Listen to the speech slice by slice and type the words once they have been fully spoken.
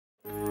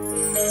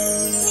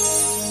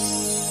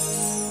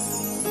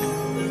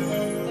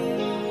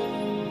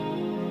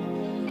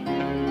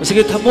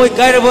Sige thamoi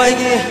kairaba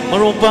aigi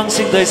marompang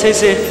sing dai sei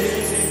se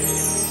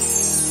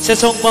se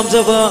song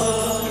pamjaba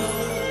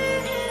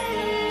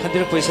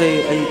khandir paisai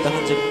ai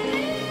tahan je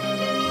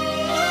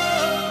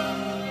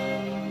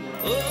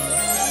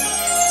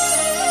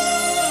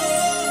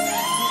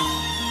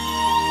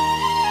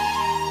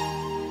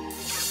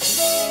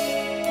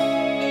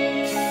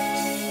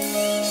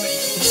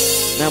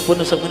na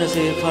pun sak mana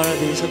se fara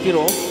di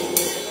sakiro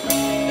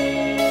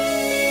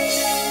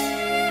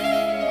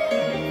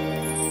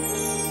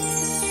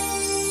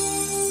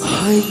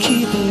hai ki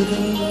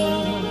bada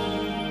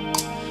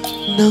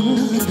nang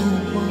na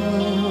noma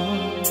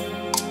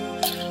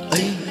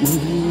ai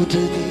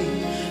udade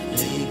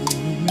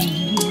legunde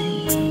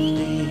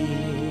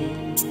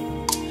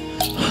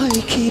hai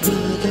ki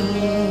bada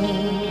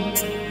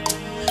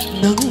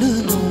nang na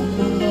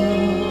noma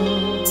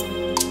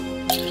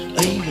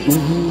ai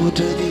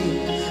udade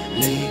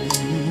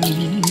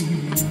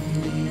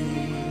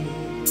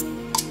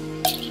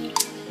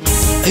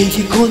ai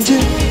ki konje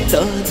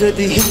ta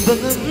jadi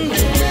himbangan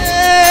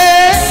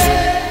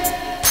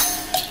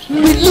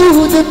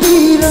miluda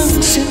birang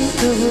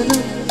sintana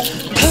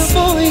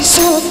thamoi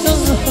sopna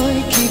hai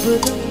ki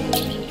bada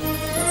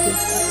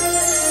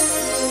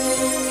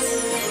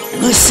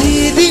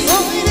ngasidi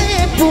oire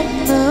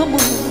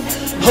pumnama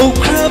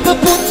haukraba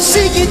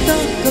punsi gita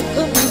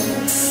kakama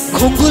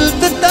khongul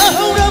ta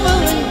taurama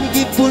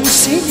gi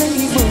punsi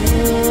naima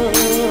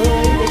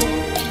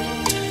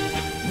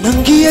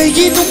nangi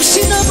aigi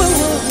nungsinaba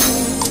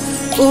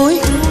oi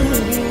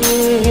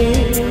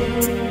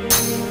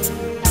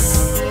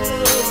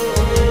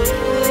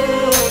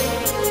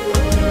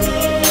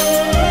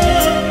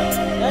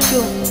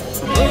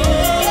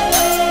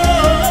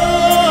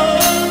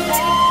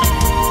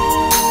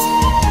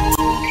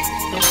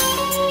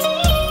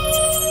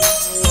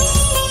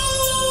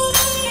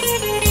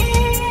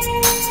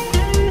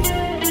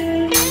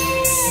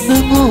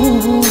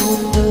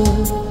nangonda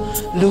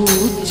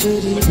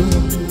luchariba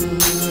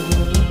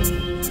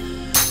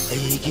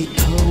aigi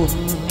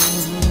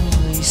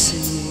thawai se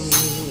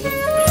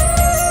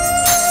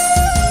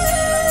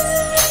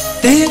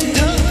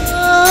tenta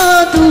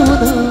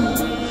duna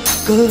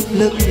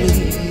kalakle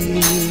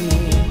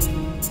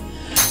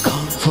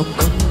kanfam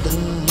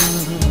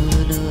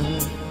kandana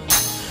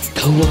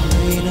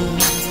thawaina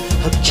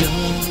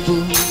hakjabu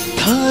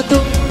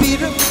thadom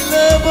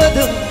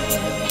piramlabada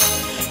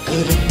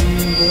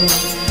karamba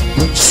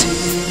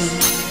bunsina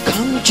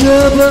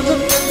kangjaba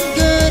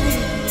gani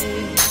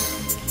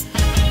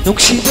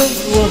nungsiba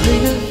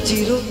wahayna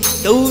jiro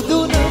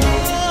dauduna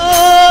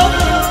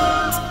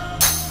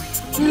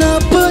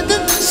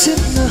napadan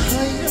sitna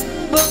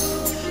hayramba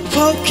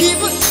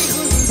faukiba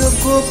ihunda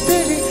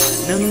kopteri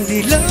nang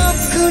dilap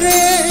kare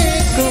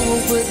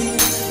kaubadi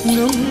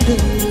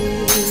ngamdare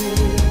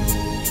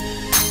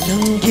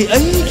nangi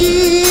aigi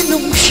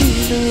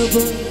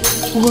nungsinaba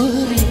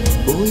wari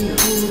oi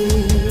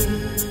hore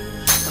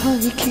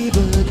hai ki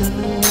bada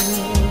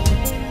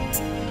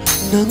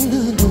nang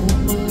na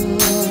noma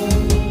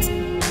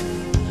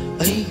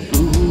ai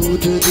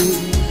udade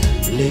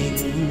leng